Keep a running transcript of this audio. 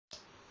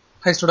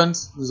Hi students,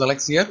 this is Alex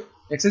here.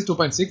 Exercise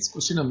 2.6,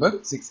 question number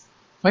 6.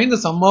 Find the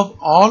sum of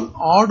all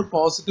odd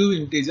positive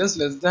integers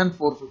less than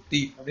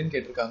 450 அப்படின்னு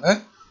கேட்டிருக்காங்க.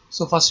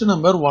 So first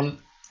number 1,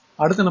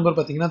 அடுத்த number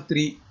பார்த்தீங்கன்னா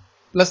 3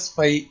 plus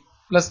 5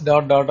 plus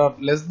dot dot dot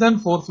less than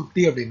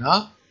 450 அப்படின்னா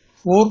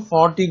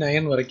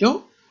 449 வரைக்கும்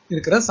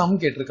இருக்கிற sum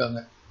கேட்டிருக்காங்க.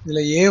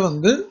 இதில் A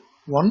வந்து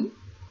 1,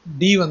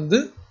 D வந்து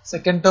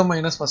second term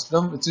minus first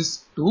term which is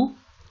 2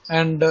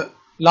 and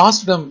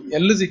last term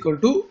L is equal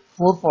to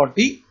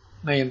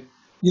 449.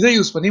 இதை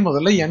யூஸ் பண்ணி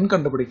முதல்ல n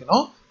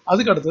கண்டுபிடிக்கணும்.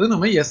 அதுக்கு அடுத்தது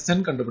நம்ம Sn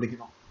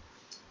கண்டுபிடிக்கணும்.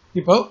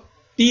 இப்போ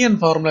Tn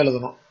ஃபார்முலா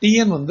எழுதணும்.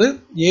 Tn வந்து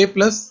a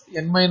plus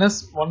n minus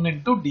 1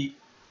 into d.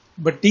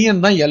 இப்போ Tn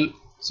தான் L.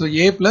 So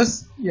a plus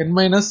n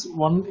minus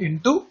 1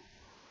 into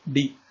d.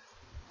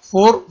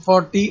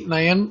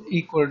 449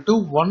 equal to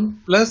 1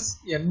 plus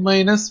n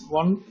minus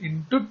 1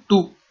 into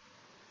 2.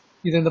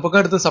 இதை இந்த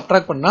பக்கம் எடுத்து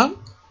subtract பண்ணா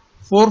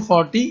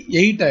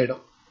 448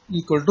 ஆயிடும்.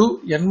 Equal to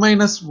n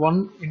minus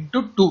 1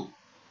 into 2.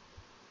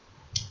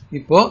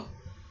 இப்போ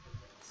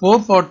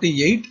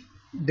 448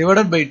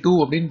 divided by 2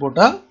 அப்படின்னு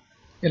போட்டா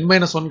n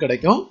minus 1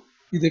 கிடைக்கும்.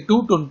 இது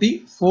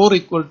 224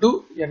 equal to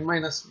n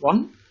minus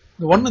 1.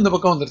 இந்த 1 இந்த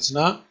பக்கம்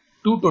வந்துருச்சுன்னா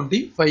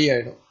 225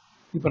 ஆயிடும்.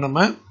 இப்போ நம்ம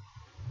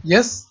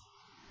s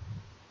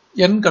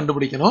n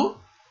கண்டுபிடிக்கணும்.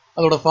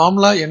 அதோட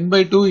formula n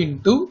by 2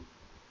 into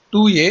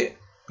 2a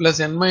plus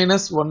n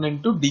minus 1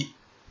 into d.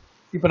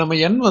 இப்போ நம்ம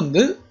n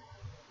வந்து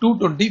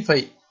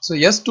 225. ஸோ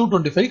s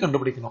 225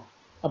 கண்டுபிடிக்கணும்.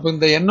 அப்போ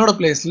இந்த n ஓட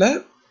பிளேஸ்ல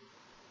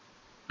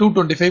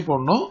 225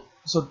 போடணும்.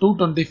 So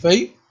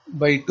 225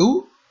 by 2,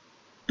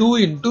 2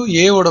 into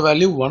a ஓட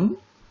value 1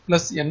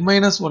 plus n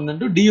minus 1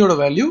 into d ஓட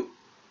வேல்யூ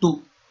 2.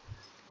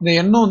 இந்த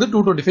n வந்து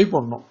 225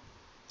 போடணும்.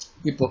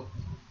 இப்போ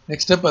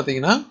next step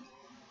பார்த்தீங்கன்னா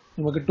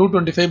நமக்கு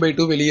 225 by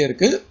 2 வெளியே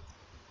இருக்கு.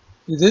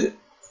 இது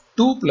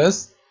 2 plus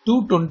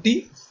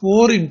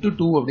 224 into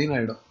 2 அப்படின்னு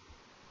ஆயிடும்.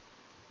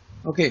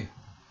 ஓகே,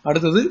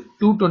 அடுத்தது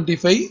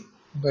 225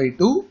 by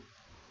 2.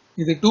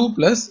 இது 2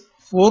 plus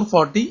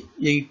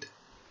 448.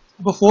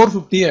 அப்போ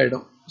 450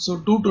 ஆயிடும். So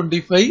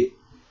 225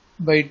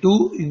 by 2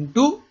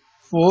 into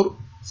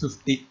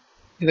 450.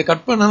 இதை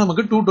கட் பண்ணா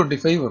நமக்கு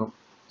 225 வரும்.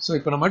 ஸோ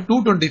இப்போ நம்ம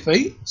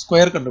 225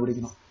 ஸ்கொயர்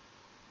கண்டுபிடிக்கணும்.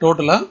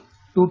 டோட்டலா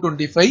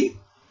 225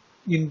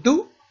 into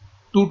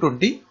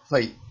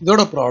 225.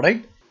 இதோட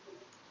ப்ராடக்ட்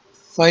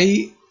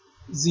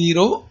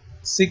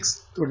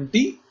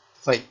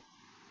 50625.